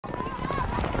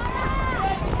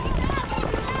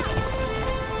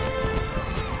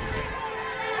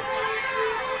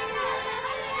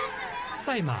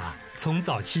赛马从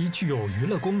早期具有娱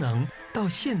乐功能，到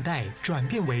现代转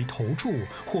变为投注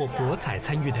或博彩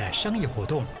参与的商业活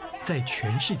动，在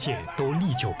全世界都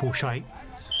历久不衰。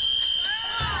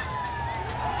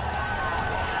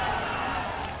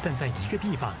但在一个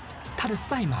地方，它的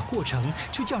赛马过程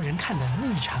却叫人看了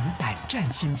异常胆战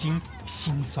心惊、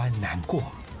心酸难过。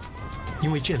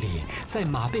因为这里在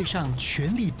马背上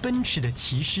全力奔驰的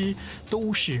骑师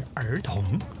都是儿童，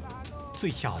最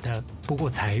小的不过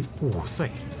才5岁。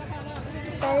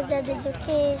Saya jadi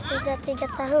joki sudah 3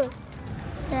 tahun.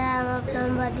 Saya mau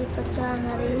lomba di Pecuang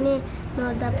hari ini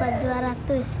mau dapat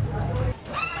 200.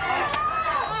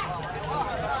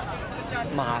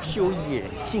 马是有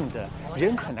野性的，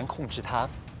人很难控制它。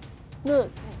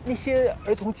那些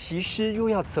儿童骑师又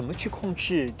要怎么去控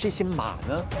制这些马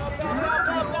呢？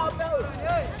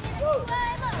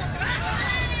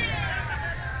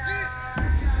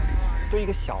对一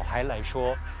个小孩来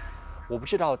说，我不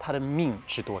知道他的命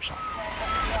值多少。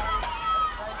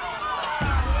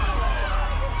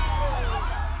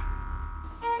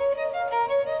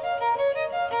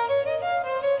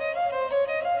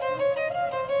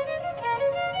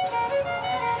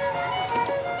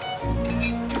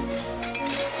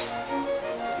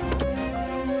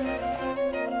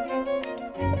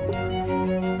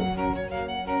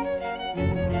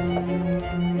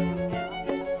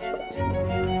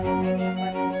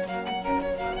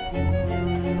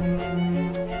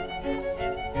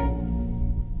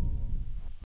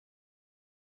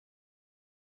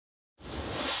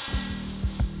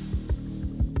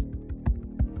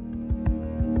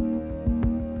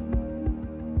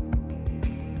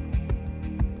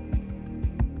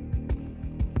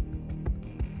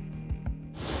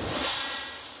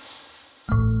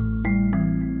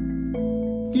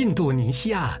印度尼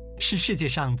西亚是世界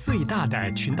上最大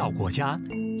的群岛国家，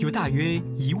由大约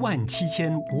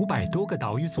17500多个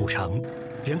岛屿组成，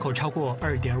人口超过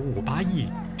2.58亿，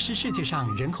是世界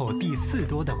上人口第4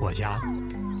多的国家。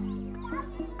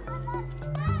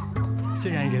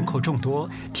虽然人口众多，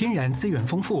天然资源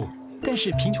丰富，但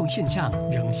是贫穷现象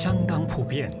仍相当普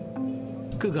遍。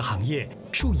各个行业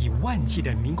数以万计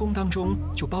的民工当中，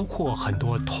就包括很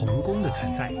多童工的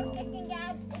存在。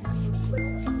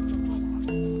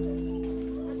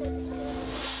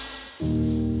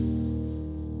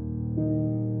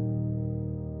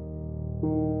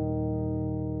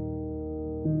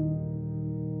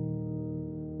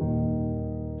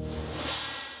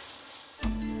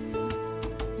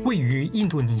位于印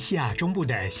度尼西亚中部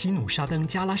的西努沙登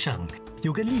加拉省，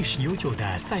有个历史悠久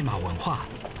的赛马文化。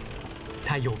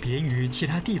它有别于其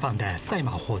他地方的赛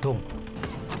马活动。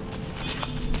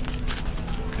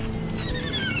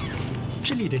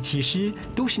这里的骑师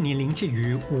都是年龄介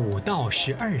于5到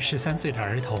12、13岁的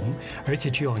儿童，而且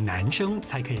只有男生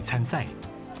才可以参赛。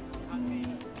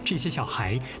这些小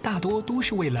孩大多都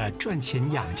是为了赚钱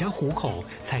养家糊口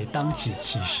才当起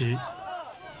骑师。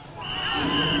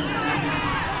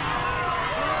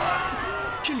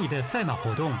这里的赛马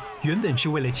活动原本是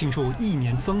为了庆祝1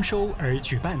年丰收而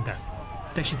举办的，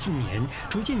但是近年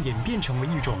逐渐演变成为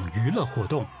一种娱乐活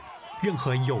动。任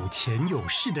何有钱有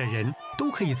势的人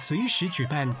都可以随时举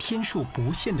办天数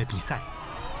不限的比赛。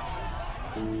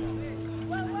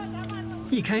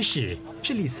一开始，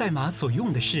这里赛马所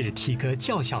用的是体格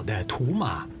较小的土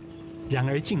马，然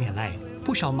而近年来，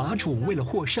不少马主为了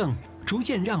获胜，逐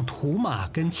渐让土马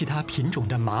跟其他品种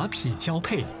的马匹交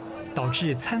配，导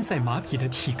致参赛马匹的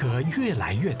体格越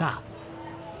来越大。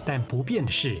但不变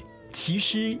的是，骑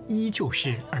师依旧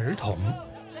是儿童。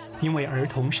因为儿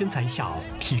童身材小、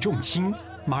体重轻，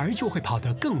马儿就会跑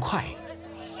得更快。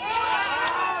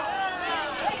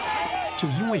就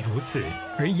因为如此，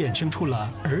而衍生出了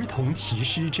儿童骑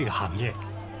师这个行业。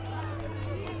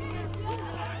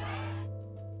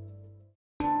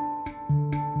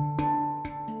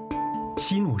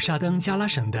西努沙登加拉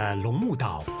省的龙目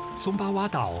岛、松巴哇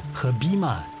岛和比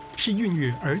马是孕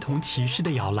育儿童骑师的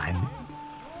摇篮。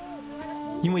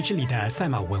因为这里的赛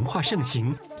马文化盛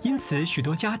行，因此许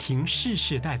多家庭世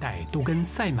世代代都跟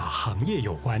赛马行业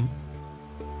有关。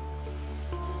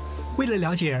为了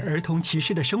了解儿童骑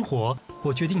师的生活，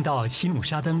我决定到西努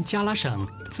沙登加拉省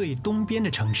最东边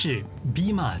的城市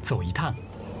比马走一趟。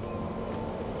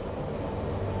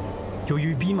由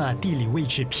于比马地理位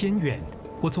置偏远，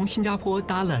我从新加坡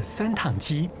搭了3趟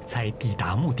机才抵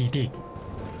达目的地。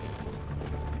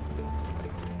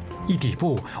一抵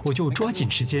步，我就抓紧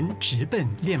时间直奔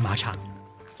练马场。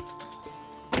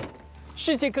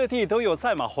世界各地都有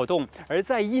赛马活动，而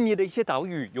在印尼的一些岛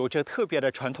屿有着特别的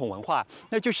传统文化，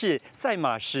那就是赛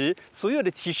马时所有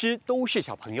的骑师都是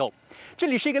小朋友。这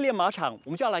里是一个练马场，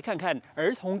我们就要来看看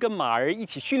儿童跟马儿一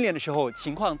起训练的时候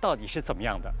情况到底是怎么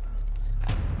样的。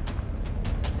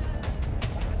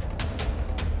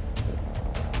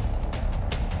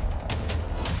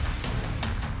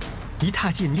一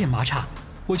踏进练马场，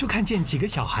我就看见几个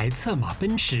小孩策马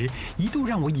奔驰，一度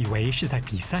让我以为是在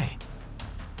比赛。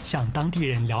向当地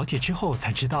人了解之后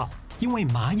才知道，因为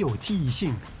马有记忆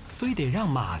性，所以得让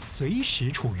马随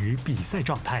时处于比赛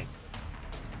状态。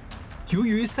由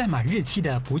于赛马日期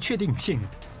的不确定性，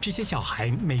这些小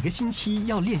孩每个星期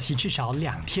要练习至少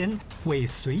2天，为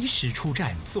随时出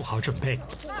战做好准备。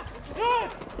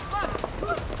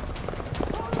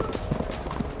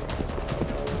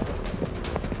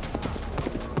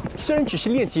虽然只是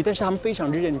练习，但是他们非常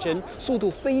的认真，速度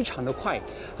非常的快，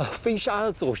飞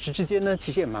沙走石之间呢，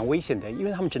其实也蛮危险的，因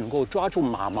为他们只能够抓住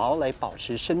马毛来保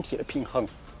持身体的平衡。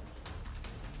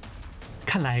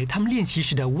看来他们练习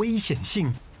时的危险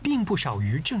性并不少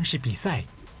于正式比赛，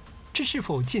这是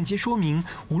否间接说明，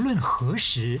无论何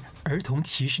时，儿童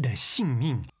骑士的性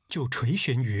命就垂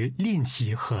悬于练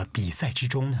习和比赛之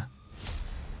中呢？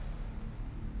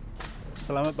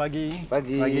 Selamat pagi.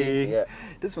 Pagi. Pagi.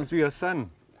 This must be your son.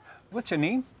 What's your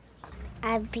name?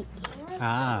 Abi,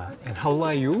 And how old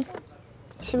are you?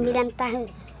 9 tahun.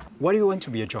 Why do you want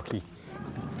to be a jockey?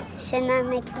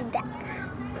 Senang naik kuda.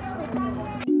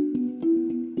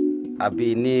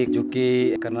 Abi ini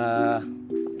joki karena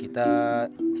kita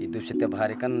hidup setiap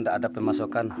hari kan tidak ada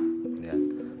pemasukan, ya,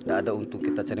 tidak ada untuk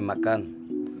kita cari makan.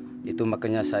 Itu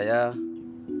makanya saya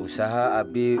usaha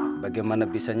Abi bagaimana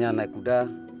bisanya naik kuda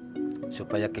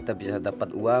supaya kita bisa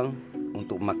dapat uang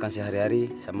untuk makan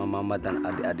sehari-hari sama mama dan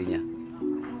adik-adiknya.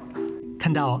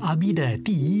 看到阿 B 的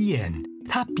第一眼，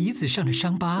他鼻子上的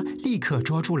伤疤立刻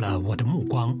抓住了我的目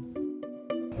光。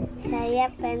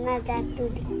 Saya pernah jatuh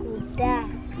di kuda,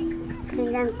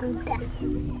 dengan kuda.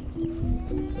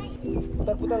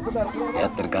 Putar. Ya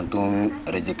tergantung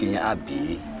rezekinya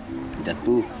Abi.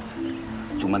 Jatuh,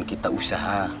 cuman kita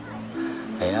usaha.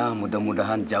 Ya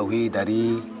mudah-mudahan jauhi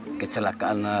dari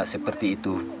kecelakaan seperti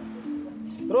itu.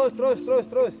 Terus.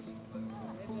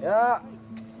 Ya.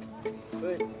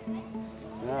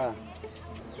 Ya.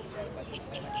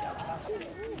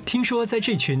 听说在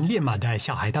这群练马的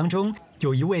小孩当中，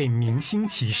有一位明星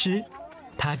骑师，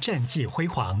他战绩辉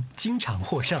煌，经常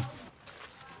获胜。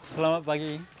 Selamat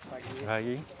pagi.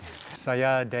 Pagi.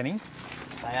 Saya Danny.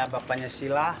 Saya bapaknya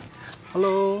Sila.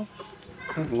 Hello.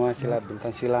 Semua Sila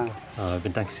bintang Sila.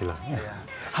 Bintang Sila.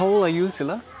 How old are you,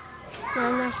 Sila?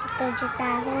 Mama 7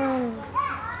 tahun.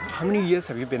 How many years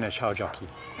have you been a child jockey?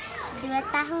 2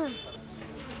 tahun.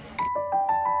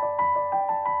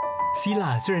 希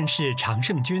腊虽然是常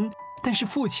胜军，但是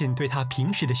父亲对他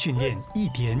平时的训练一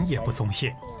点也不松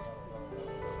懈。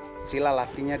 Sila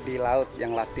latihnya di laut,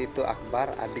 yang latih itu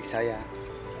Akbar, adik saya.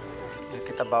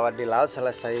 Kita bawa di laut,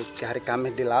 selesai hari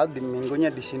Kamis di laut, di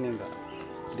minggunya di sini, Mbak,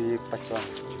 di Pacuan.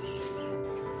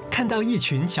 看到一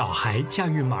群小孩驾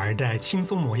驭马儿的轻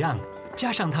松模样，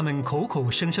加上他们口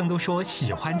口声声都说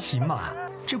喜欢骑马，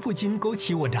这不禁勾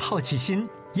起我的好奇心，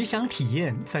也想体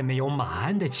验在没有马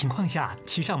鞍的情况下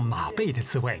骑上马背的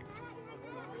滋味。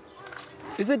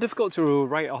 Is it difficult to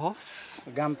ride a horse?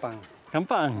 Gampang.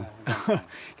 Gampang.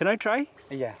 Can I try?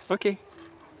 Iya. Okay.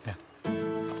 Yeah.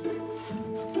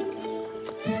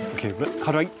 Okay, but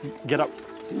how do I get up?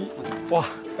 Wah,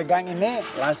 Pegang ini,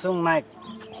 langsung naik.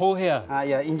 hold here.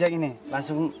 Ya, injak ini,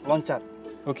 langsung loncat.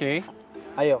 Okay.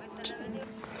 Ayo.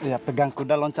 Ya, pegang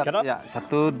kuda loncat. Get up. Ya,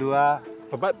 1,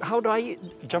 2. But how do I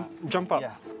jump up?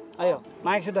 Ya. Ayo,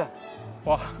 naik sudah.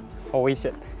 Wah, 好危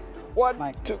险。One,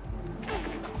 Naik. two.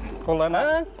 Hold on,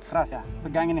 ah. Keras ya,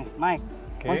 pegang ini, naik.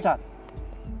 Oke. Loncat.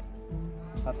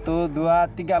 1, 2,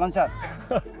 3, loncat.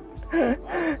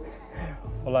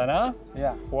 Hold on, ah.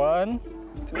 Ya. 1,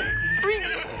 2,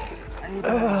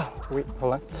 3. Wait,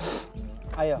 hold on.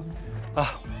 Ayo.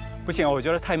 不行，我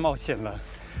觉得太冒险了。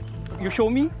You show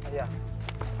me? Ya.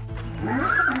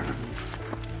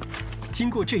 经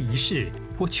过这一试，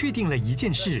我确定了一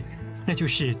件事，那就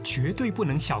是绝对不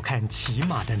能小看骑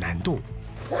马的难度。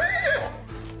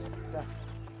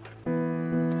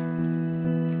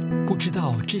不知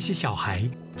道这些小孩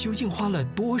究竟花了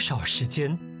多少时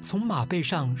间，从马背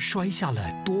上摔下了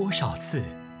多少次，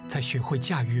才学会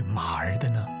驾驭马儿的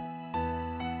呢？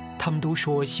他们都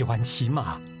说喜欢骑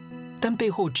马，但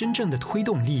背后真正的推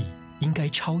动力应该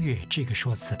超越这个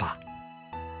说辞吧。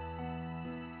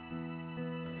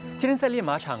 今天在练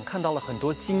马场看到了很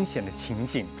多惊险的情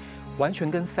景，完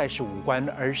全跟赛事无关，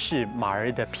而是马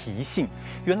儿的脾性。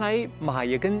原来马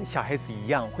也跟小孩子一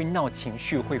样，会闹情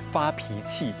绪，会发脾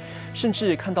气，甚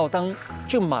至看到当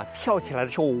这马跳起来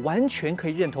的时候，我完全可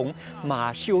以认同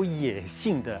马是有野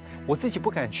性的。我自己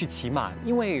不敢去骑马，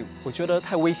因为我觉得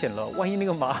太危险了。万一那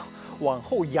个马往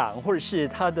后仰，或者是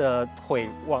它的腿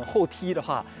往后踢的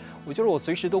话，我觉得我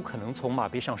随时都可能从马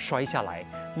背上摔下来。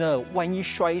那万一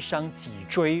摔伤脊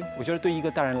椎，我觉得对一个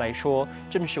大人来说，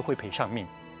真的是会赔上命。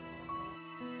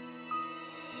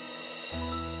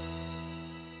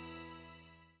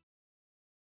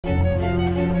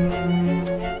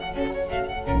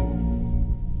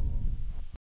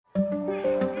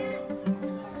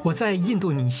我在印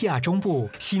度尼西亚中部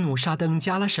西努沙登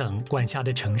加拉省管辖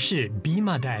的城市比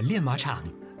马的练马场，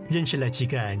认识了几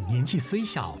个年纪虽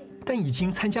小，但已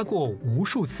经参加过无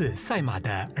数次赛马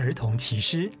的儿童骑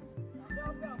师。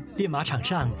练马场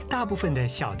上，大部分的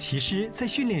小骑师在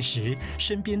训练时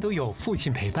身边都有父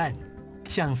亲陪伴，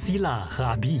像 Sila 和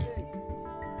阿 B。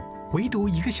唯独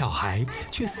一个小孩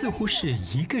却似乎是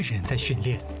一个人在训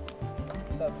练。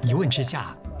一问之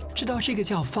下，知道这个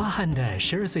叫发汗的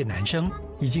12岁男生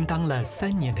已经当了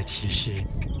3年的骑师。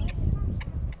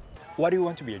Why do you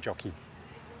want to be a jockey?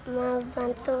 Mau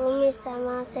bantu Umi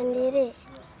sama sendiri,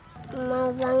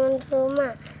 mau bangun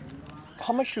rumah.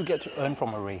 How much do you get to earn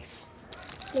from a race?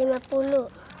 50.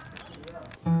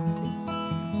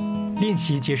 练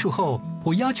习结束后，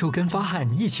我要求跟发汗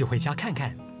一起回家看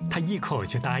看，他一口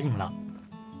就答应了。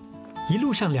一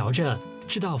路上聊着，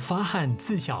知道发汗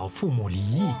自小父母离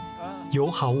异，由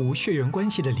毫无血缘关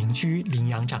系的邻居领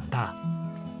养长大。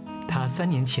他3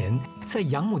年前在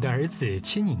养母的儿子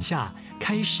牵引下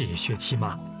开始学骑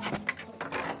马。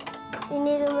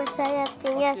Ini rumah saya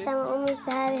tinggal sama Umi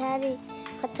sehari-hari,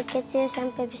 waktu kecil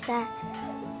sampai besar.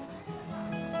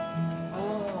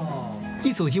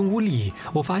 一走进屋里，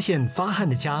我发现发汗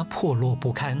的家破落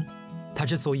不堪。他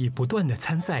之所以不断的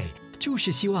参赛，就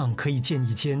是希望可以建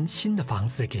一间新的房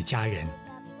子给家人。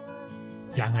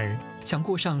然而，想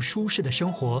过上舒适的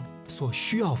生活，所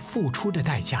需要付出的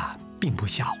代价并不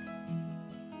小。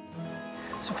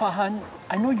So Farhan,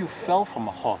 I know you fell from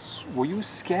a horse. Were you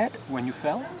scared when you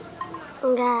fell?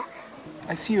 Enggak.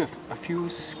 I see you have a few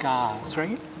scars,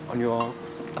 right? On your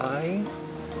eye,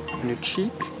 on your cheek.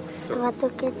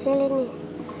 Waktu kecil ini.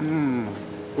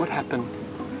 What happened?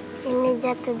 Ini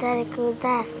jatuh dari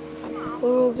kuda.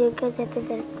 Ini juga jatuh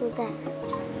dari kuda.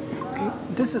 Okay,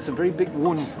 this is a very big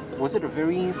wound. Was it a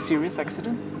very serious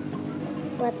accident?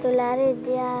 Waktu lari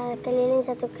dia keliling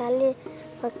 1 kali.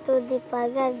 Waktu di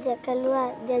pagar dia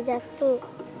keluar, dia jatuh.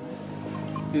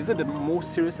 Is it the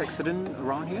most serious accident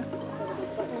around here?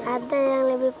 Ada yang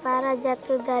lebih parah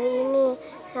jatuh dari ini.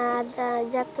 Ada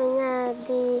jatuhnya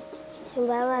di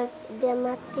Sumbawa, dia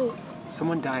mati.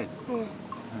 Someone died.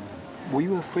 Were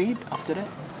you afraid after that?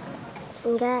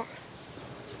 Enggak.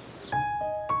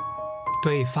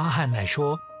 对发汗来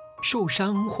说，受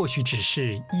伤或许只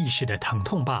是一时的疼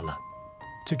痛罢了。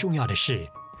最重要的是，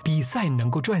比赛能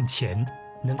够赚钱，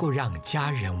能够让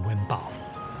家人温饱。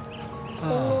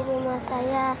Ini rumah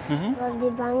saya baru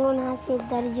dibangun hasil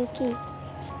dari joki.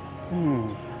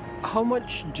 How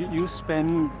much did you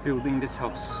spend building this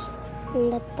house?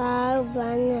 Nggak tahu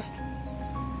banyak.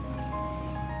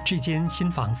 这间新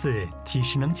房子几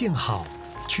时能建好，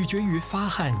取决于发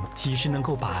汗几时能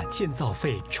够把建造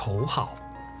费筹好。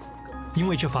因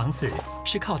为这房子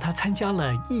是靠他参加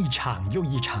了一场又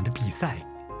一场的比赛，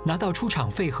拿到出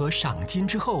场费和赏金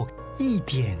之后，一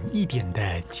点一点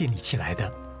地建立起来的。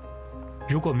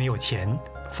如果没有钱，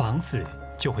房子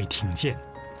就会停建。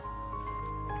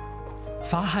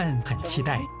发汗很期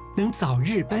待能早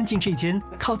日搬进这间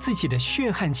靠自己的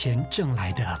血汗钱挣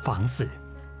来的房子。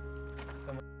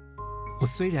我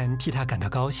虽然替他感到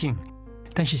高兴，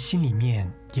但是心里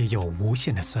面也有无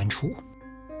限的酸楚。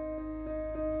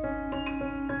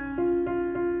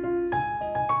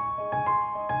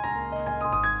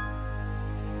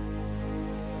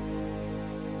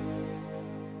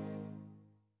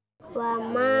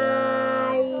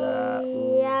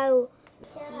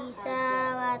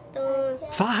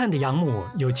发汗的养母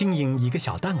有经营一个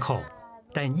小档口，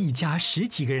但一家10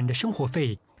几个人的生活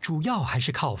费主要还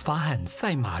是靠发汗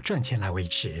赛马赚钱来维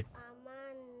持。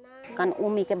Kan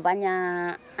Umi ke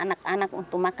banyak anak-anak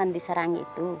untuk makan di sarang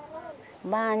itu.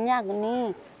 Banyak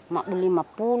nih,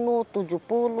 50,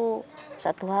 70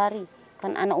 1 hari.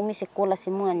 Kan anak Umi sekolah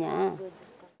semuanya.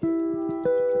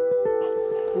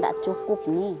 Nggak cukup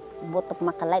nih, buat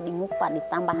makan lain di ngupa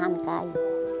ditambahan kai.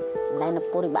 Lain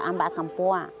puri ba amba akan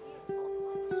poa.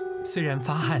 虽然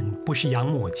发汗不是养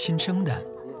母亲生的，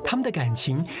他们的感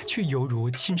情却犹如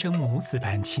亲生母子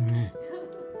般亲密。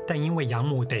但因为养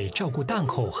母得照顾档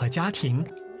口和家庭，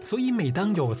所以每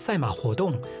当有赛马活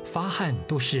动，发汗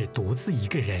都是独自一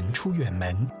个人出远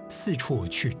门，四处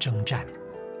去征战。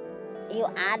Iyo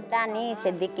ada nih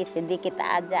sedikit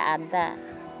aja ada.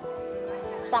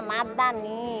 Sama ada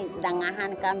nih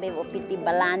dangahan kami piti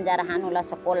belanja hanula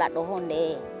sekolah dohon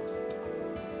deh.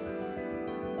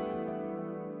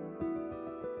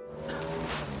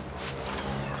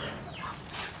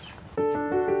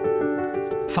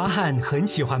 法汉很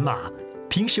喜欢马，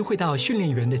平时会到训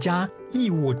练员的家义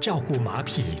务照顾马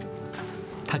匹。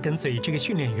他跟随这个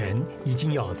训练员已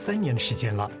经有3年的时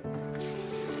间了。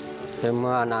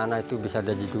Semua anak-anak itu bisa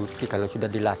jadi joki kalau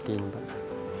sudah dilatih, Pak.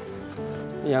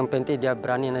 Yang penting dia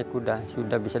berani naik kuda,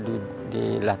 sudah bisa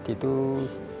dilatih itu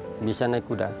bisa naik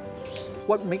kuda.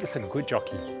 What makes a good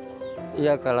jockey?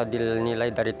 Iya kalau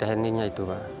dinilai dari tekniknya itu,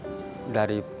 Pak.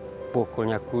 Dari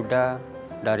pukulnya kuda,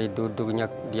 dari duduknya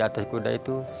di atas kuda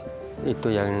itu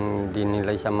yang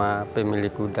dinilai sama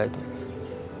pemilik kuda itu.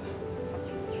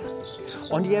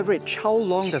 On the average, how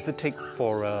long does it take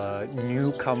for a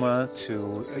newcomer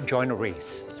to join a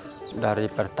race?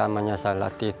 Dari pertamanya saya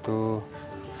latih itu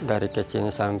dari kecilnya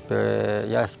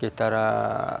sampai ya sekitar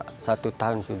 1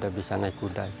 tahun sudah bisa naik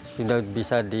kuda, sudah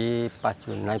bisa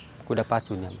dipacu, naik kuda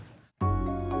pacunya.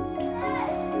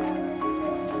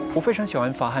 我非常喜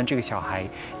欢法汉这个小孩，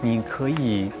你可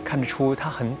以看得出他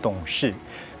很懂事。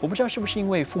我不知道是不是因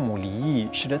为父母离异，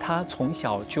使得他从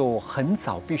小就很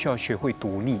早必须要学会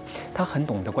独立。他很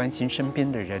懂得关心身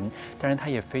边的人，当然他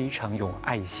也非常有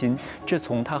爱心，这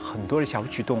从他很多的小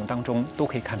举动当中都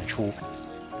可以看得出。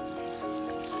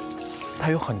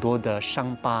他有很多的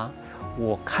伤疤。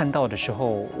 我看到的时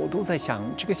候，我都在想，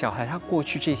这个小孩他过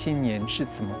去这些年是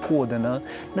怎么过的呢？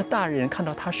那大人看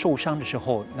到他受伤的时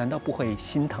候，难道不会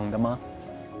心疼的吗？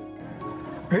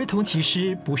儿童骑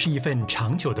师不是一份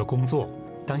长久的工作，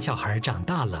当小孩长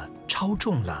大了、超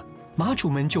重了，马主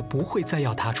们就不会再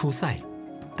要他出赛，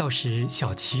到时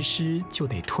小骑师就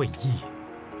得退役。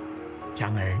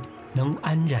然而，能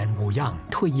安然无恙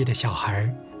退役的小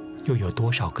孩，又有多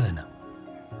少个呢？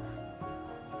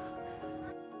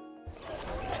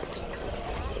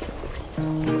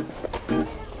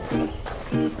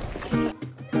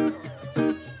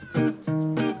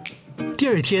 第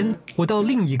2天，我到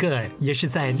另一个也是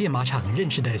在练马场认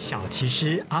识的小骑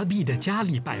师阿 B 的家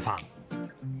里拜访。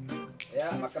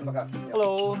Ya, makan.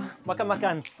 Hello,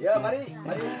 makan. Ya, mari.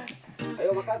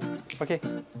 Ayo makan. OK.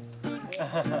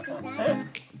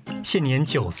 现年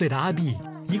9岁的阿 B，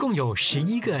 一共有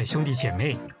11个兄弟姐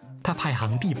妹，他排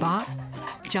行第8。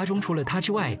家中除了他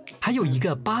之外，还有一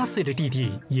个8岁的弟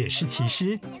弟，也是骑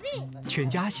师。全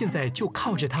家现在就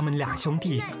靠着他们2兄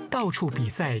弟到处比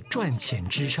赛赚钱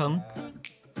支撑。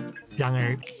 然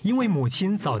而，因为母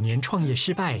亲早年创业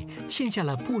失败，欠下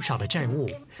了不少的债务，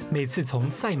每次从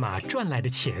赛马赚来的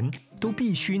钱都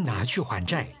必须拿去还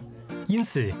债，因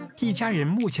此一家人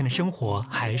目前的生活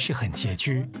还是很拮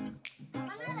据。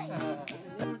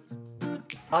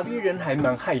阿 B 人还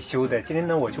蛮害羞的，今天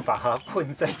呢，我就把他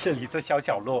困在这里这小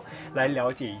角落，来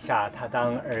了解一下他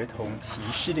当儿童骑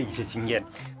师的一些经验。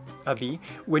 Abi,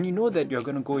 when you know that you're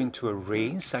going to go into a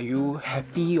race, are you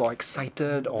happy or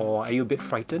excited, or are you a bit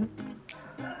frightened?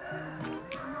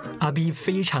 阿 B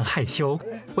非常害羞，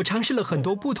我尝试了很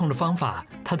多不同的方法，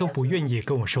他都不愿意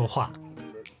跟我说话。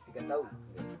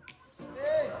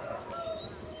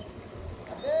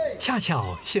恰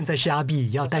巧现在是阿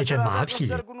B 要带着马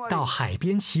匹到海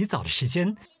边洗澡的时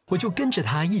间，我就跟着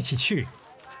他一起去，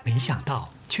没想到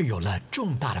却有了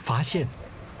重大的发现。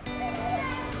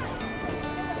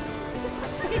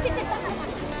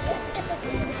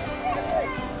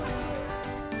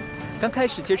 刚开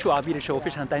始接触阿 B 的时候，非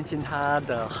常担心他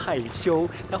的害羞，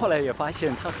但后来也发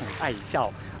现他很爱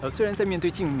笑。虽然在面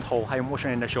对镜头还有陌生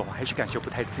人的时候，还是感觉不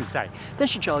太自在。但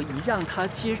是只要一让他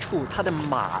接触他的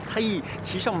马，他一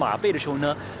骑上马背的时候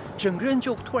呢，整个人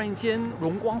就突然间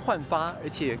容光焕发，而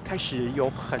且开始有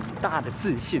很大的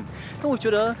自信。那我觉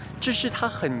得这是他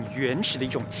很原始的一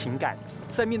种情感，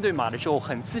在面对马的时候，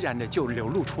很自然的就流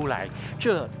露出来。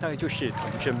这大概就是童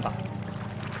真吧。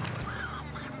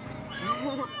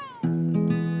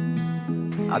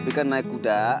 Abi kan naik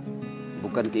kuda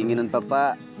bukan keinginan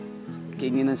papa,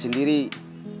 keinginan sendiri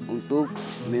untuk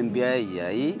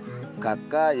membiayai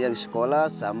kakak yang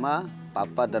sekolah sama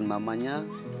papa dan mamanya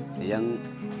yang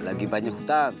lagi banyak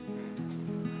hutang.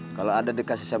 Kalau ada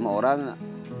dikasih sama orang,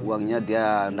 uangnya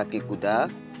dia naiki kuda,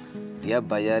 dia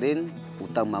bayarin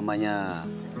hutang mamanya.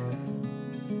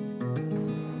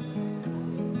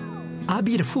 阿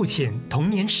B 的父亲童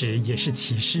年时也是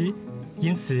骑师，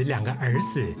因此2个儿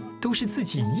子 都是自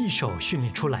己一手训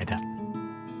练出来的。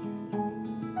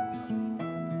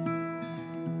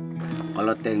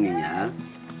Kalau tekniknya,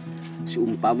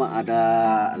 seumpama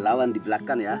ada lawan di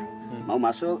belakang ya, mau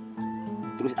masuk,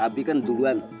 terus Abi kan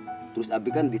duluan, terus Abi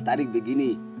kan ditarik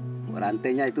begini,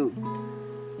 rantainya itu,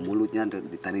 mulutnya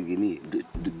ditarik gini,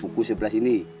 dipukul sebelah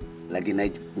sini, lagi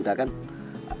naik kuda kan,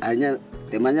 akhirnya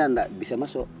temannya nggak bisa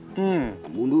masuk,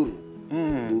 mundur,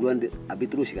 duluan Abi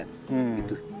terus kan,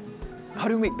 gitu. How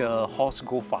do you make the horse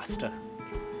go faster?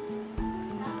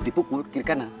 Dipukul kiri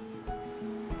kanan.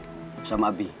 sama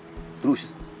Abi. Terus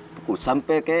pukul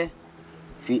sampai ke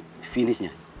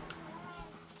finishnya.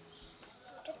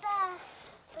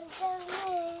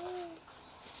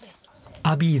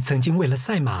 阿碧曾经为了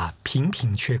赛马频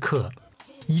频缺课，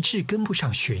以致跟不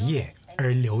上学业而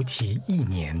留级1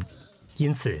年，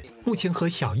因此目前和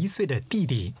小1岁的弟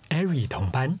弟 Ari 同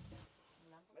班。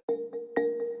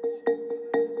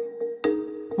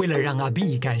为了让阿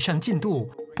碧赶上进度，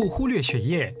不忽略学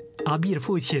业，阿碧的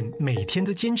父亲每天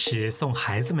都坚持送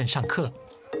孩子们上课。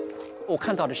我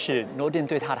看到的是Nordin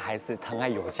对他的孩子疼爱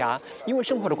有加，因为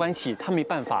生活的关系，他没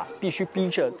办法，必须逼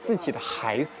着自己的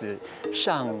孩子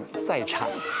上赛场，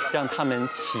让他们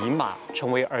骑马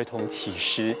成为儿童骑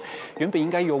师。原本应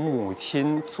该由母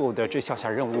亲做的这小小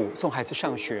任务，送孩子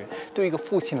上学，对一个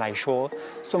父亲来说，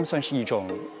算不算是一种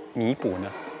弥补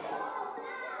呢？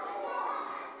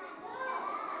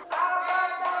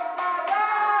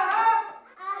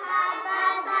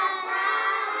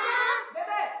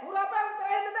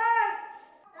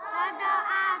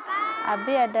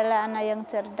 Abi adalah anak yang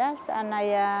cerdas, anak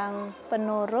yang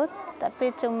penurut,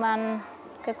 tapi cuman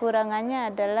kekurangannya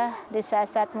adalah di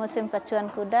saat-saat musim pacuan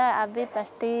kuda, Abi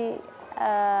pasti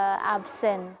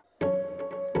absen.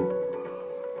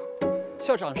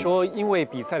 校长说，因为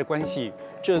比赛的关系，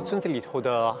这村子里头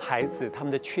的孩子他们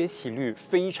的缺席率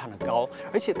非常的高，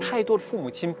而且太多的父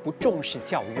母亲不重视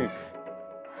教育。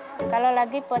 Kalau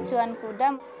lagi pacuan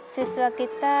kuda, siswa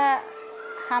kita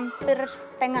hampir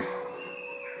setengah.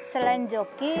 Selain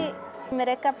joki,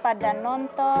 mereka pada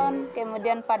nonton,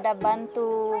 kemudian pada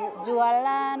bantu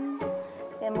jualan,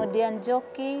 kemudian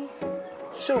joki.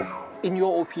 So, in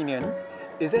your opinion,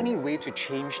 is there any way to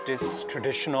change this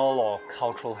traditional or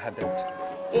cultural habit?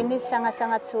 Ini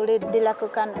sangat-sangat sulit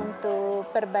dilakukan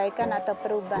untuk perbaikan atau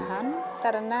perubahan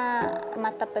karena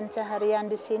mata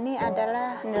pencaharian di sini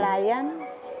adalah nelayan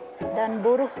dan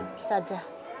buruh saja.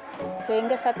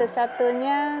 Sehingga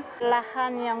satu-satunya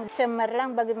lahan yang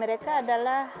cemerlang bagi mereka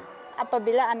adalah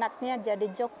apabila anaknya jadi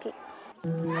joki.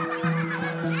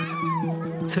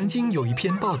 曾经有一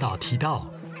篇报道提到，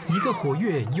一个活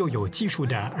跃又有技术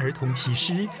的儿童骑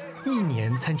师，1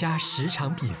年参加10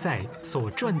场比赛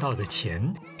所赚到的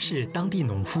钱，是当地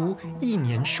农夫1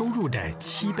年收入的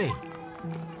7倍。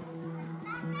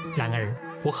然而，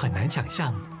我很难想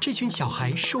象这群小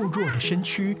孩瘦弱的身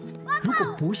躯。 如果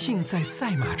不幸在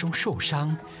赛马中受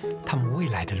伤，他们未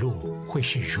来的路会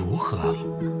是如何？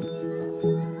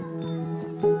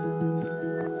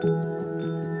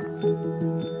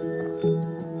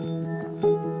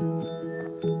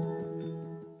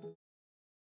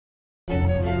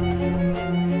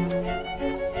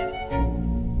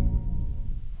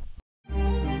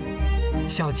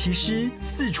小骑师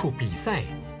四处比赛，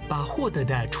把获得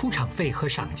的出场费和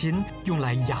赏金用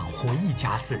来养活一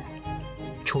家子。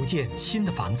 筹建新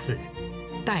的房子，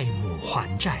代母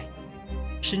还债，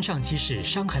身上即使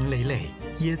伤痕累累，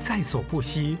也在所不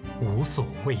惜，无所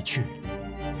畏惧。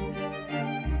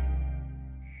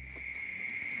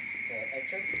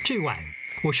这晚，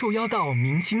我受邀到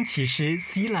明星骑师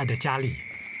Sila 的家里。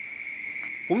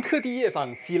我们特地夜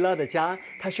访 Sila 的家，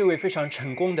他是一位非常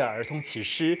成功的儿童骑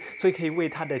师，所以可以为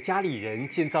他的家里人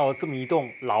建造这么一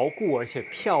栋牢固而且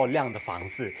漂亮的房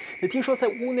子。那听说在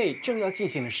屋内正要进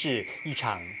行的是一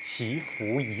场祈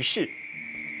福仪式。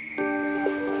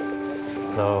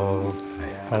Hello,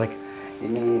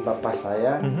 ini bapak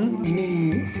saya.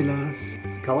 Ini Sila's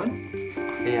kawan?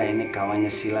 Iya, ini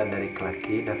kawannya Sila dari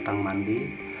Kelaki datang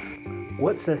mandi.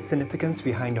 What's the significance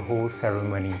behind the whole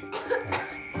ceremony?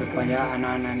 Supaya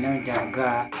anak-anaknya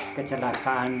jaga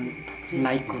kecelakaan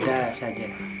naik kuda saja.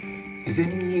 Is there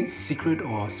any secret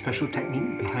or special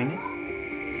technique behind it?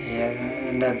 Ya,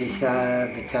 tidak bisa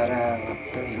bicara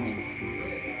waktu ini.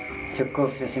 Cukup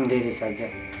sendiri saja.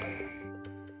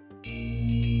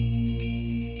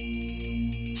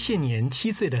 现年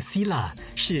7岁的 Sila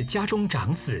是家中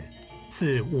长子，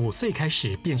自5岁开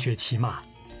始便学骑马。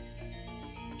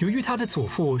由于他的祖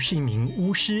父是一名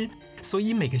巫师。 所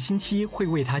以每个星期会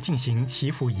为他进行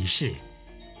祈福仪式。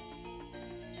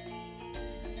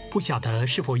不晓得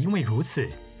是否因为如此，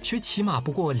学骑马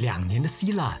不过2年的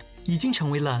Sila 已经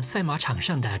成为了赛马场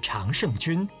上的常胜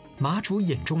军，马主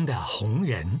眼中的红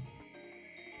人。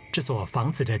这所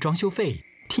房子的装修费，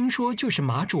听说就是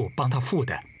马主帮他付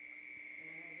的。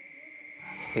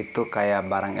Itu kayak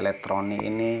barang elektronik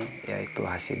ini, yaitu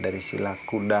hasil dari Sila,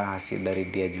 kuda hasil dari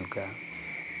dia juga.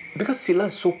 Because Sila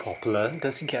is so popular,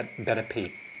 does he get better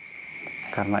paid?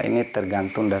 Karena ini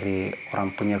tergantung dari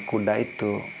orang punya kuda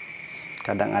itu.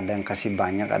 Kadang ada yang kasih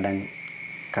banyak, ada yang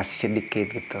kasih sedikit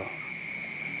gitu.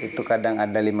 Itu kadang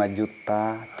ada 5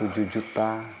 juta, 7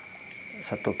 juta.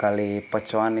 Satu kali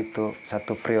pacuan itu 1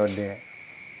 periode.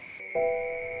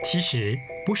 其实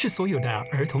不是所有的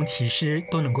儿童骑师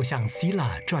都能够像希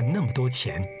拉赚那么多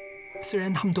钱，虽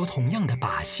然他们都同样的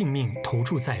把性命投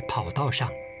注在跑道上。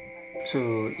So,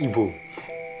 Ibu,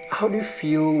 how do you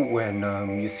feel when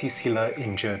you see Sila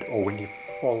injured or when he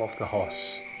fall off the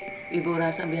horse? Ibu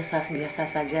rasa biasa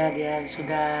saja, dia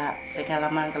sudah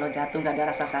pengalaman kalau jatuh nggak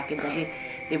ada rasa sakit, jadi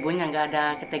ibunya nggak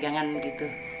ada ketegangan gitu,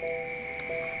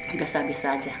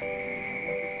 biasa-biasa aja.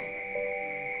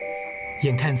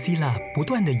 眼看希拉不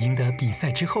断地赢得比赛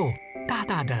之后，大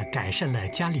大地改善了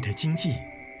家里的经济。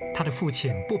他的父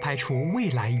亲不排除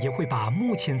未来也会把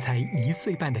目前才1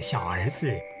岁半的小儿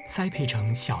子栽培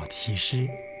成小骑师。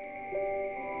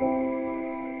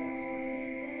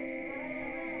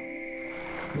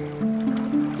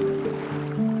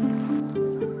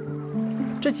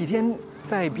这几天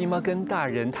在 Bima 跟大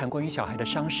人谈关于小孩的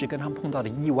伤势，跟他们碰到的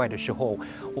意外的时候，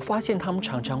我发现他们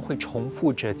常常会重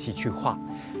复着几句话。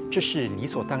这是理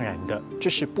所当然的，这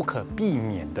是不可避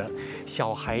免的。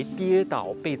小孩跌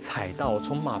倒、被踩到、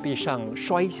从马背上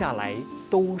摔下来，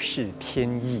都是天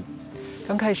意。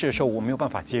刚开始的时候，我没有办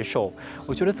法接受，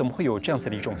我觉得怎么会有这样子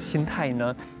的一种心态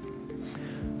呢？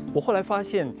我后来发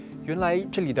现，原来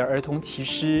这里的儿童骑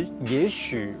师也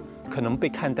许可能被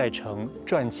看待成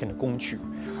赚钱的工具，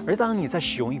而当你在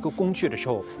使用一个工具的时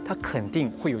候，它肯定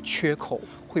会有缺口，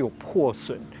会有破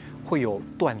损，会有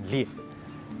断裂。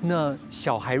那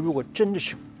小孩如果真的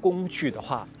是工具的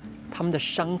话，他们的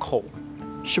伤口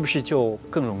是不是就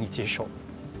更容易接受？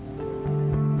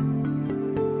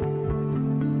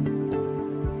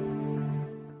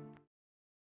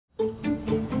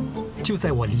就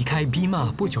在我离开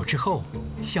Bima 不久之后，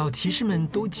小骑士们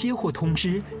都接获通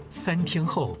知，3天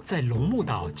后在龙目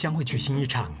岛将会举行一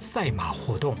场赛马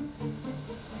活动。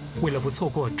为了不错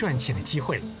过赚钱的机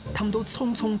会，他们都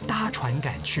匆匆搭船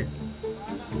赶去。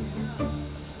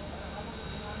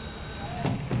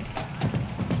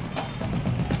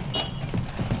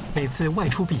每次外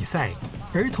出比赛，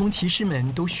儿童骑士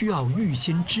们都需要预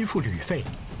先支付旅费。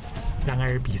然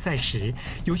而比赛时，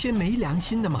有些没良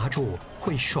心的马主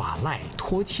会耍赖、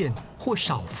拖欠或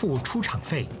少付出场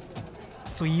费，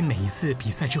所以每一次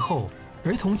比赛之后，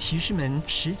儿童骑士们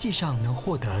实际上能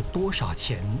获得多少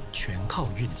钱，全靠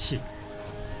运气。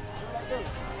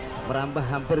Merambah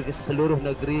hampir ke seluruh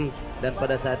negeri dan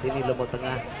pada saat ini Lombok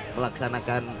Tengah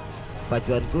melaksanakan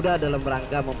pacuan kuda dalam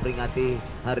rangka memperingati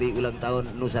Hari Ulang Tahun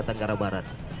Nusa Tenggara Barat.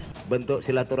 Bentuk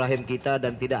silaturahim kita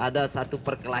dan tidak ada satu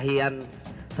perkelahian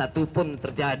satu pun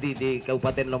terjadi di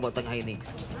Kabupaten Lombok Tengah ini.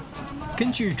 根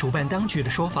据主办当局的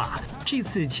说法，这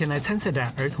次前来参赛的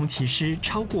儿童骑师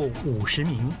超过50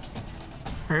名，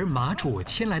而马主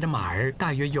牵来的马儿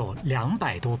大约有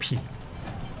200多匹。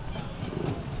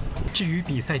至于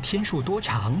比赛天数多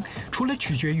长，除了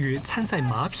取决于参赛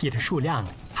马匹的数量，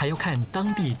还要看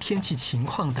当地天气情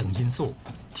况等因素。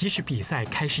即使比赛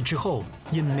开始之后，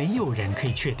也没有人可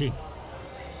以确定。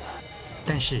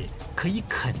但是可以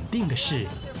肯定的是，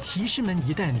骑士们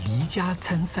一旦离家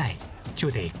参赛，就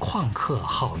得旷课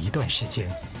好一段时间。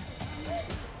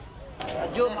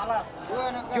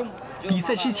比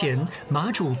赛之前，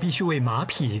马主必须为马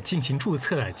匹进行注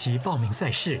册及报名赛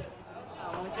事。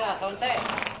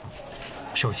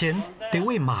首先得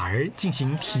为马儿进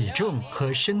行体重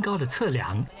和身高的测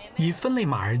量，以分类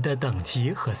马儿的等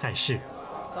级和赛事。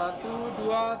1、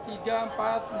2、3、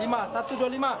4、5、1、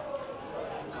2、5。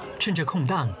趁着空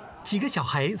档，几个小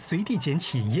孩随地捡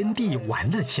起烟蒂玩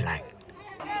了起来。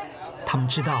他们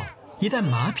知道，一旦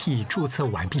马匹注册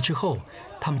完毕之后，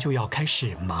他们就要开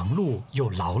始忙碌又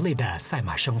劳累的赛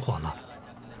马生活了。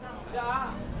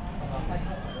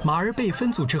马儿被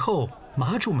分组之后，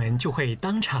马主们就会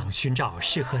当场寻找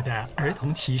适合的儿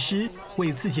童骑师，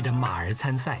为自己的马儿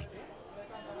参赛。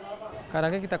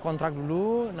Kadang-kadang kita kontrak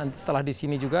dulu, nanti setelah di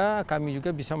sini juga kami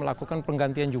juga bisa melakukan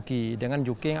penggantian joki dengan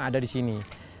joki yang ada di sini.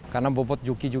 Karena bobot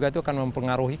joki juga itu akan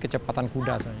mempengaruhi kecepatan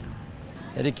kuda soalnya.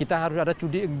 Jadi kita harus ada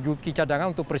joki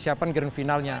cadangan untuk persiapan grand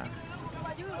finalnya.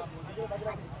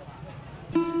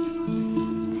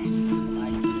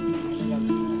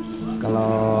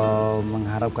 Kalau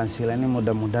mengharapkan Sila ini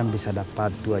mudah-mudahan bisa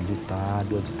dapat 2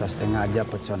 juta setengah aja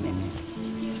pecon ini.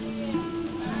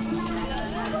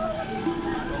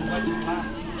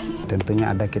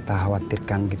 Tentunya ada kita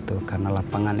khawatirkan gitu, karena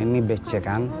lapangan ini becek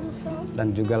kan,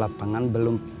 dan juga lapangan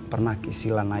belum pernah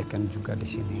Sila naikkan juga di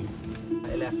sini. "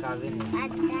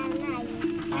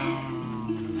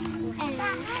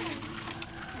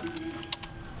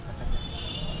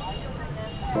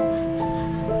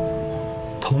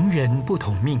同人不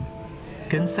同命，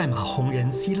跟赛马红人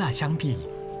希腊相比，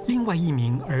另外一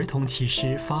名儿童骑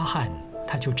师发汗，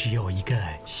他就只有一个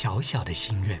小小的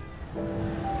心愿。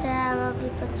Saya mau di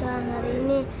pecuan hari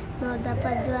ini mau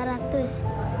dapat 200.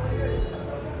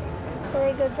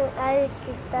 Dari gunung air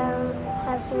kita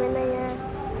harus menanya.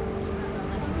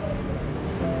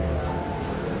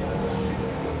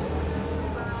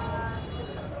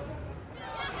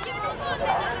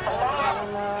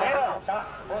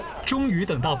 终于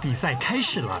等到比赛开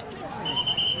始了。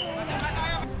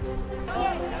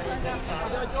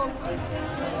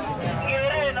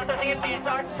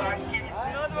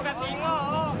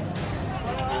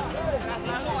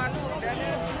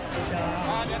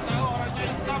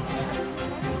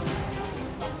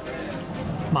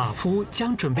马夫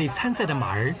将准备参赛的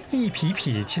马儿一匹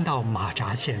匹牵到马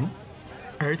闸前，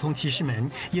儿童骑士们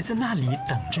也在那里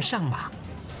等着上马。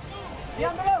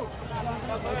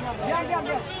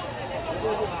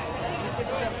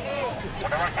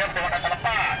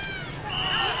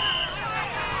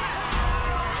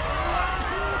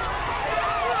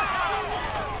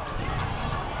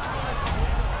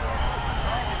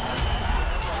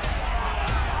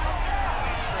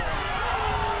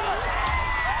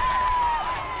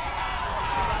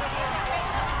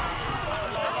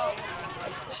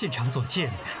 现场所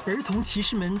见，儿童骑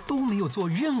士们都没有做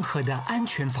任何的安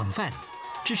全防范，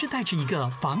只是戴着一个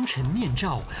防尘面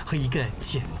罩和一个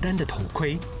简单的头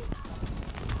盔。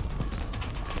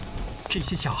这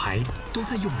些小孩都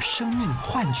在用生命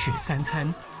换取3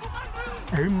餐，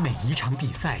而每一场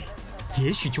比赛，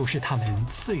也许就是他们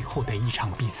最后的一场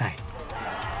比赛。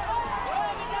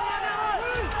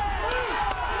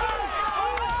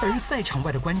而赛场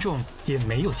外的观众也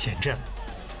没有闲着。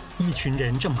 一群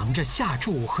人正忙着下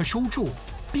注和收注，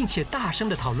并且大声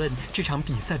地讨论这场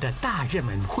比赛的大热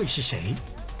门会是谁。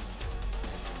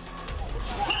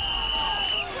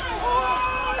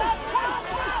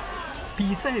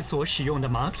比赛所使用的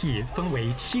马匹分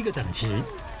为7个等级，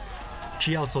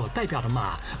只要所代表的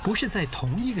马不是在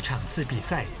同一个场次比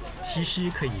赛，骑师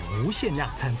可以无限量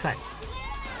参赛。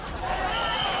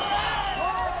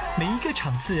每一个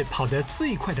场次跑得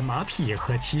最快的马匹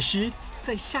和骑师。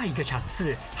 在下一个场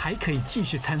次还可以继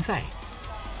续参赛。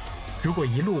如果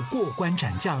一路过关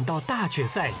斩将到大决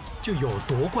赛，就有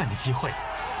夺冠的机会。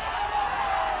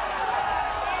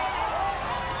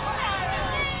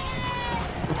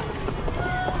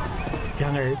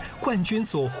然而，冠军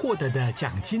所获得的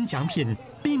奖金奖品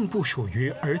并不属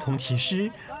于儿童骑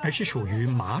师，而是属于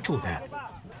马主的。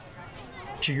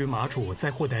至于马主在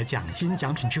获得奖金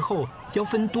奖品之后，要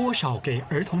分多少给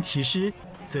儿童骑师？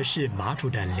 则是马主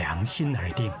的良心而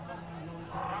定。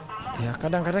Ya,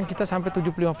 kadang-kadang kita sampai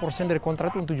 75% dari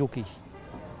kontrak itu untuk joki.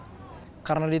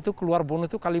 Karena itu keluar bonus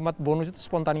itu kalimat bonus itu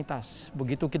spontanitas.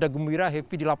 Begitu kita gembira,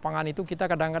 happy di lapangan itu kita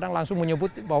kadang-kadang langsung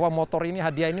menyebut bahwa motor ini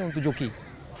hadiah ini untuk joki.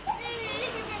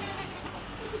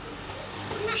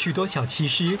 许多小骑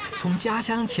师从家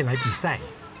乡前来比赛，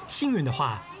幸运的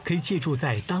话可以借住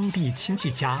在当地亲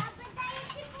戚家，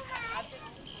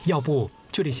要不。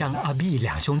 就得像阿碧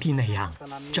2兄弟那样，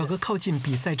找个靠近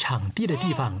比赛场地的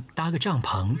地方搭个帐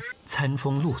篷，餐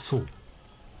风露宿。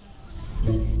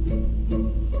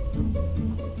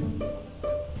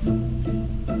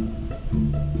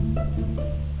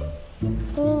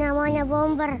Ini namanya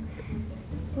bomber,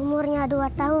 umurnya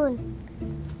 2 tahun。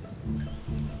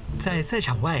在赛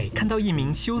场外看到一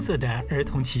名羞涩的儿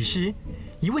童骑师，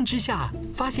一问之下，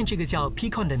发现这个叫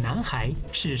Picon 的男孩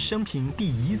是生平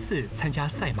第1次参加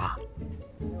赛马。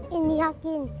 Ini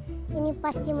yakin, ini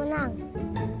pasti menang。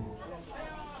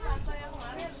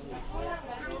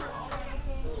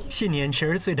现年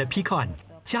12岁的 Picon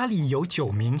家里有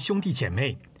9名兄弟姐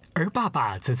妹，而爸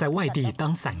爸则在外地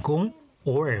当散工，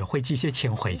偶尔会寄些钱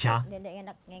回家。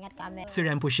虽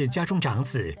然不是家中长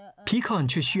子 ，Picon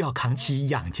却需要扛起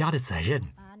养家的责任。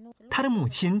他的母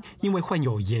亲因为患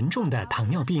有严重的糖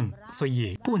尿病，所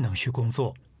以不能去工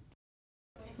作。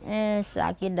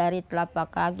 sakit dari telapak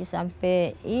kaki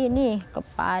sampai ini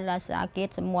kepala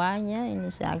sakit semuanya ini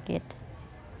sakit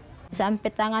sampai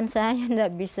tangan saya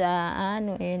nggak bisa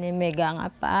ini megang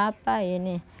apa-apa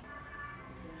ini。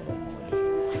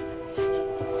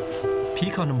皮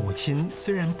考的母亲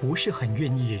虽然不是很愿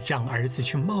意让儿子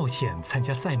去冒险参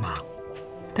加赛马，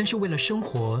但是为了生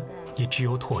活，也只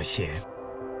有妥协。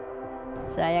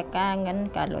 Saya kangen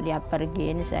kalau dia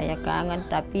pergi ini saya kangen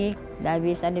tapi tidak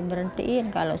bisa diberhentiin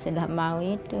kalau sudah mau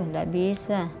itu tidak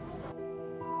bisa.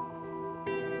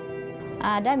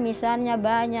 Ada misalnya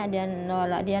banyak dia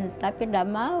nolak dia tapi tidak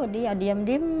mau dia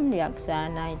diam-diam dia ke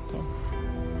sana itu.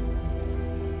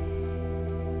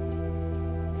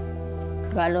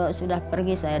 Kalau sudah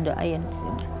pergi saya doain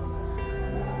sudah.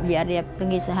 Biar dia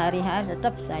pergi sehari-hari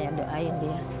tetap saya doain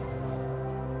dia.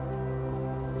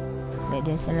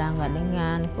 dia selangkah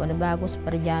dengan, pun bagus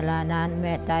perjalanan,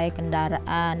 mek taik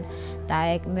kendaraan,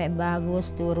 taik mek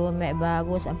bagus, turun mek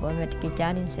bagus, apa mek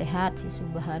kicanin sehat si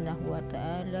Subhanahu wa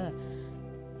Ta'ala。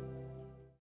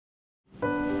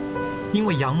因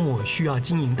为养母需要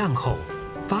经营档口，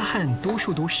发汉多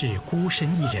数都是孤身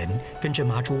一人，跟着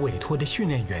马主委托的训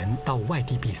练员到外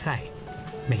地比赛。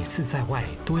每次在外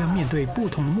都要面对不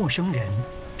同的陌生人，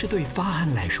这对发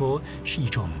汉来说是一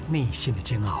种内心的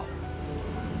煎熬。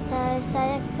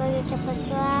Saya pergi ke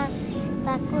pejuang,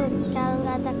 takut kalau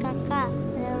nggak ada kakak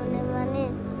yang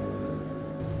menemani,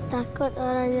 takut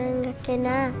orang yang nggak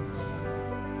kenal.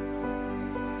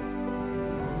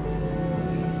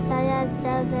 Saya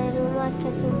jauh dari rumah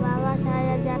ke Sumbawa,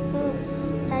 saya jatuh,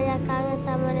 saya kangen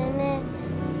sama nenek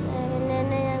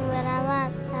yang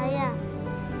merawat saya.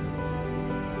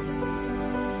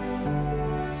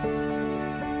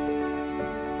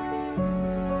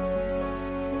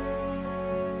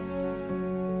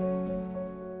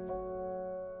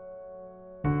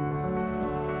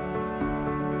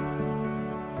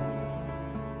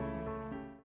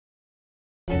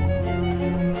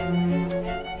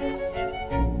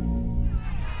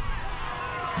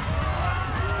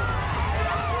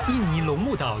 龙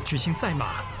目岛举行赛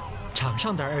马，场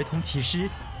上的儿童骑师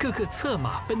个个策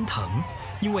马奔腾，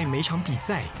因为每场比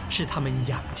赛是他们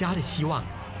养家的希望，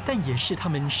但也是他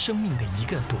们生命的一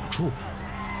个赌注。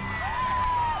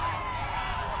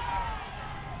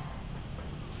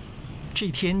这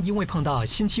一天因为碰到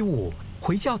星期五，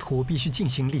回教徒必须进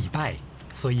行礼拜，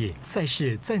所以赛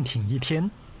事暂停一天。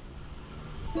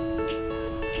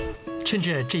趁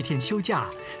着这天休假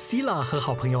 ，Sila 和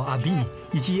好朋友阿 B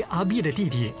以及阿 B 的弟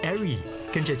弟 Ari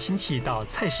跟着亲戚到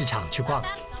菜市场去逛。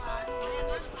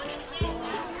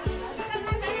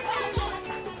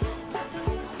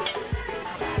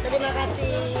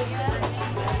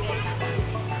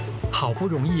好不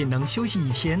容易能休息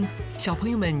一天，小朋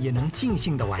友们也能尽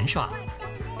兴的玩耍。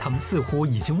他们似乎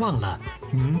已经忘了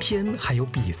明天还有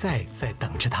比赛在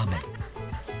等着他们。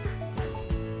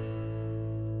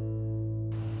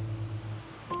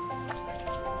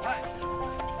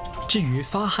至于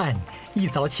发汉，一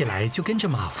早起来就跟着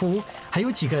马夫，还有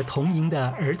几个同营的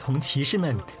儿童骑士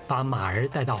们，把马儿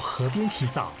带到河边洗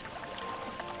澡。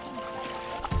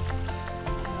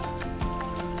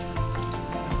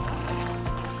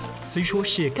虽说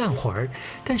是干活儿，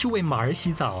但是为马儿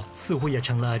洗澡，似乎也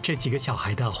成了这几个小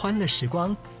孩的欢乐时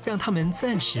光，让他们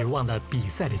暂时忘了比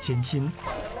赛的艰辛。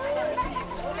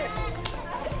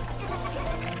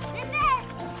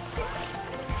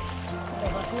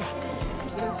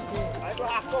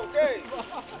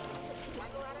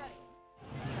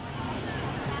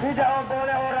Tidak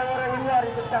boleh orang-orang luar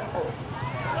ikut campur.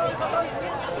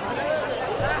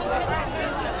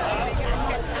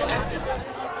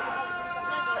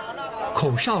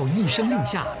 口哨一声令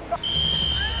下，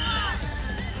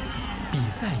比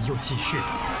赛又继续。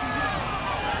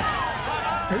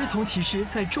儿童骑士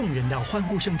在众人的欢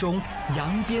呼声中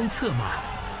扬鞭策马，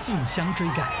竞相追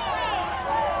赶。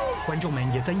观众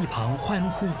们也在一旁欢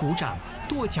呼鼓掌，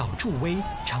跺脚助威，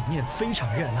场面非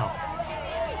常热闹。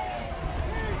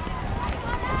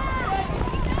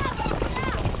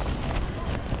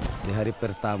Di hari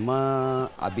pertama,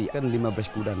 Abi kan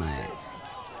 15 kuda naik.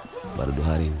 Baru 2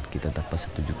 hari kita dapat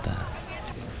 1 juta.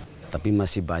 Tapi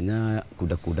masih banyak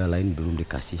kuda-kuda lain belum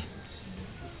dikasih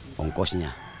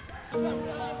ongkosnya.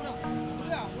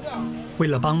 为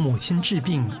了帮母亲治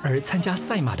病而参加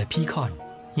赛马的 Picon，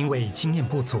 因为经验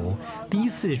不足，第一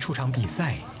次出场比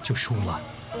赛就输了。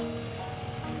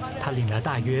他领了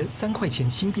大约3块钱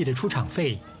新币的出场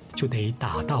费，就得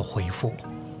打道回府。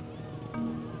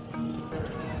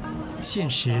现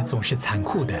实总是残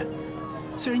酷的，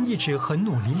虽然一直很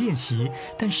努力练习，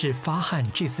但是发汉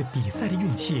这次比赛的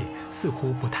运气似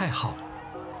乎不太好。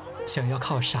想要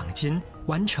靠赏金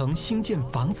完成新建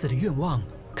房子的愿望，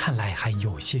看来还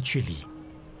有些距离。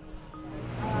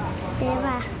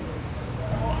Kecewa,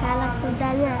 kalah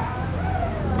kudanya.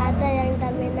 Ada yang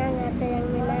tak menang, ada yang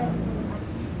menang.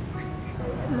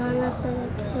 Mana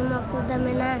semua kuda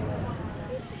menang.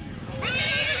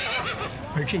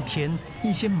 而这天，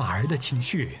一些马儿的情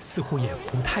绪似乎也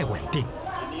不太稳定。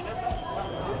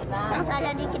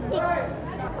Saya diketik,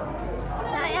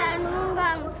 saya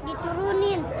nunggang,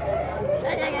 diturunin,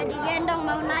 saya digendong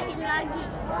mau naikin lagi,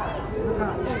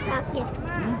 ya sakit.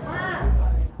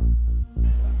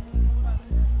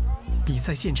 比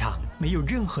赛现场没有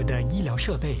任何的医疗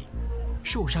设备，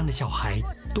受伤的小孩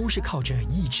都是靠着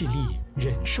意志力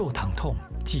忍受疼痛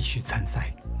继续参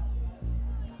赛。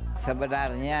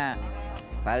Sebenarnya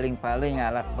paling-paling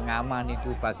alat pengaman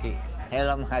itu pakai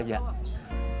helm saja.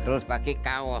 Terus pakai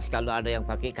kaos kalau ada yang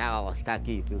pakai kaos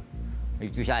kaki itu.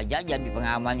 Itu saja jadi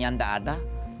pengaman yang tidak ada.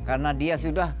 Karena dia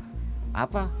sudah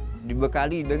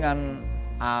dibekali dengan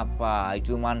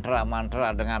itu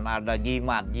mantra-mantra dengan ada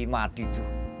jimat-jimat itu.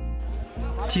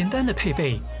 简单的配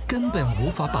备根本无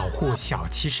法保护小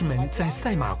骑士们在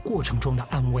赛马过程中的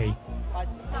安危。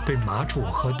对马主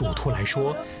和赌徒来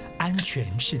说，安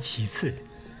全是其次，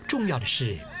重要的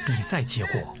是比赛结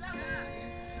果。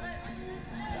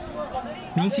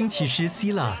明星骑师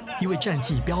Sila 因为战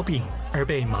绩彪炳而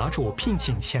被马主聘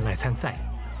请前来参赛。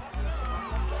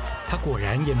他果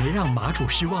然也没让马主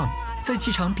失望，在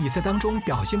几场比赛当中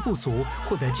表现不俗，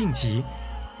获得晋级，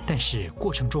但是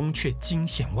过程中却惊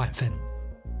险万分。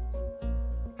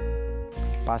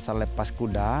 Pas lepas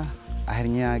kuda,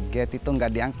 akhirnya gate itu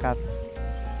nggak diangkat.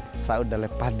 Saya udah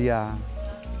lepas dia,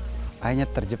 akhirnya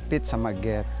terjepit sama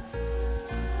gate.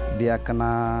 Dia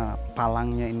kena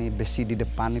palangnya ini besi di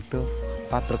depan itu,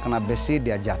 terus kena besi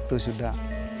dia jatuh sudah.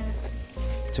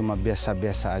 Cuma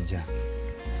biasa-biasa aja.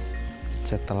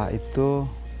 Setelah itu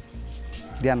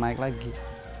dia naik lagi.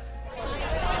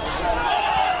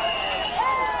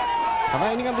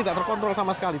 Karena ini kan tidak terkontrol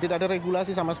sama sekali, tidak ada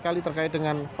regulasi sama sekali terkait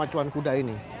dengan pacuan kuda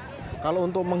ini. Kalau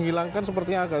untuk menghilangkan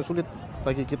sepertinya agak sulit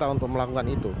bagi kita untuk melakukan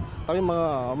itu. Tapi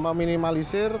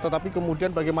meminimalisir, tetapi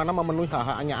kemudian bagaimana memenuhi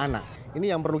hak-haknya anak.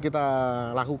 Ini yang perlu kita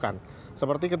lakukan.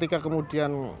 Seperti ketika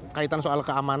kemudian kaitan soal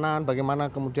keamanan, bagaimana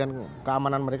kemudian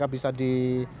keamanan mereka bisa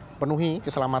dipenuhi,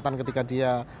 keselamatan ketika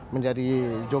dia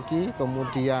menjadi joki,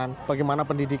 kemudian bagaimana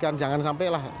pendidikan, jangan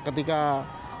sampailah ketika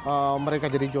mereka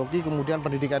jadi joki, kemudian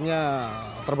pendidikannya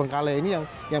terbengkalai. Ini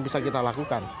yang bisa kita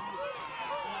lakukan.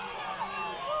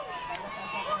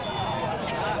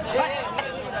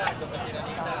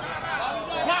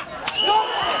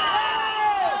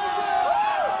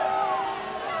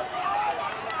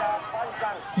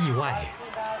意外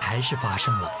还是发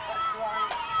生了。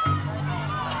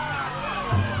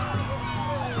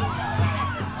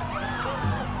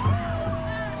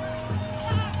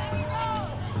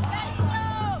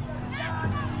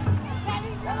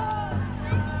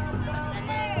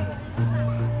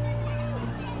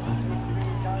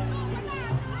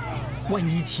 万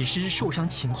一骑师受伤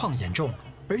情况严重，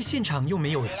而现场又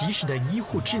没有及时的医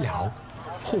护治疗，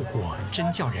后果真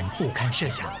叫人不堪设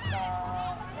想。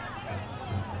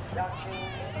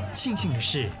庆幸的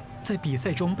是，在比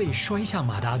赛中被摔下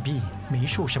马的阿 B 没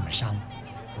受什么伤。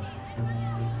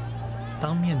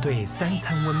当面对3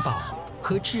餐温饱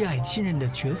和挚爱亲人的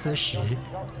抉择时，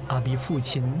阿 B 父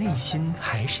亲内心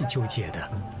还是纠结的。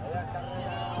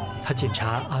他检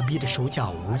查阿 B 的手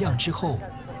脚无恙之后，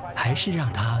 还是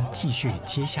让他继续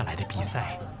接下来的比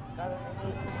赛。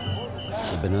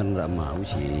 Sebenarnya nggak mau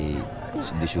sih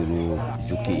disuruh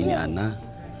joki ini anak,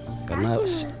 karena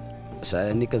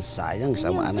saya ini kan sayang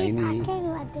sama anak ini.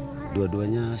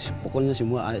 Dua-duanya, pokoknya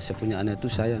semua saya punya anak itu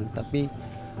sayang, tapi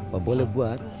apa boleh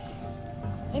buat.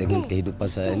 Dengan kehidupan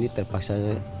saya ini terpaksa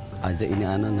aja ini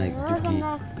anak naik joki,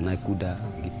 naik kuda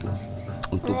gitu,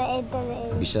 untuk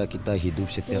bisa kita hidup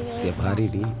setiap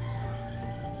hari nih.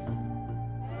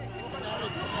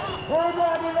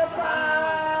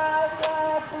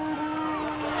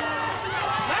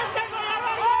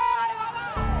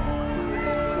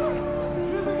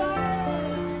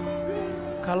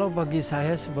 Kalau bagi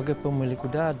saya sebagai pemilik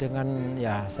kuda, dengan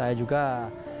ya saya juga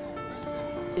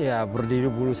ya berdiri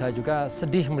bulu, saya juga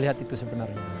sedih melihat itu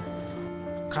sebenarnya.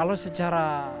 Kalau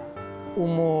secara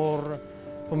umur,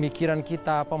 pemikiran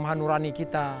kita, pemahaman nurani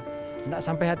kita, tidak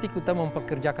sampai hati kita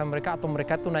mempekerjakan mereka atau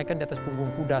mereka itu naikkan di atas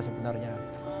punggung kuda sebenarnya.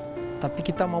 Tapi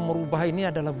kita mau merubah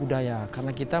ini adalah budaya,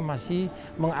 karena kita masih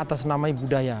mengatasnamai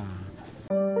budaya.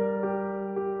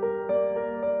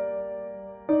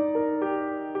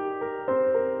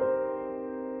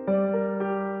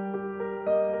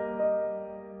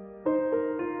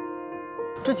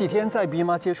 这几天在比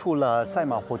马接触了赛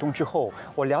马活动之后，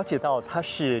我了解到它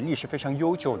是历史非常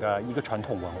悠久的一个传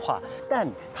统文化，但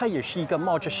它也是一个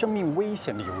冒着生命危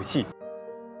险的游戏。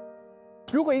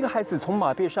如果一个孩子从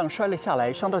马背上摔了下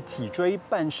来，伤到脊椎、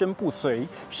半身不遂，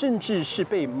甚至是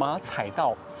被马踩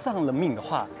到丧了命的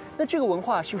话，那这个文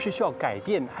化是不是需要改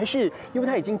变？还是因为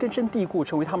它已经根深蒂固，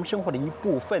成为他们生活的一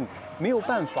部分，没有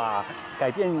办法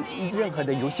改变任何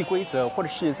的游戏规则，或者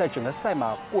是在整个赛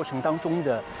马过程当中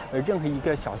的任何一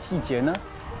个小细节呢？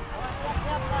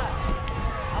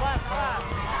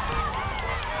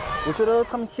 我觉得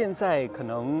他们现在可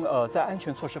能在安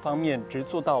全措施方面只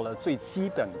做到了最基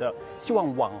本的，希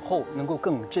望往后能够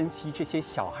更珍惜这些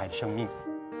小孩的生命。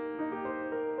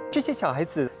这些小孩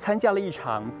子参加了一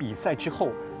场比赛之后，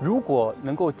如果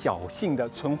能够侥幸地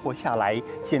存活下来，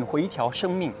捡回一条生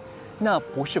命，那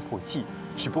不是福气，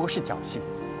只不过是侥幸。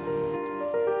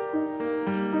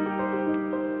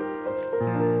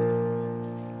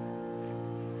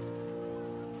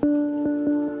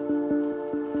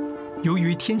由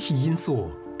于天气因素，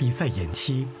比赛延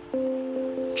期。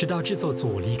直到制作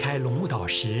组离开龙目岛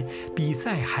时，比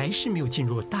赛还是没有进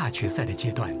入大决赛的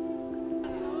阶段。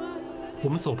我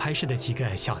们所拍摄的几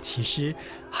个小骑师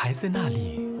还在那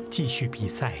里继续比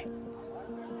赛，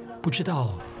不知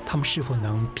道他们是否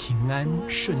能平安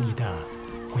顺利地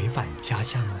回返家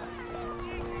乡呢？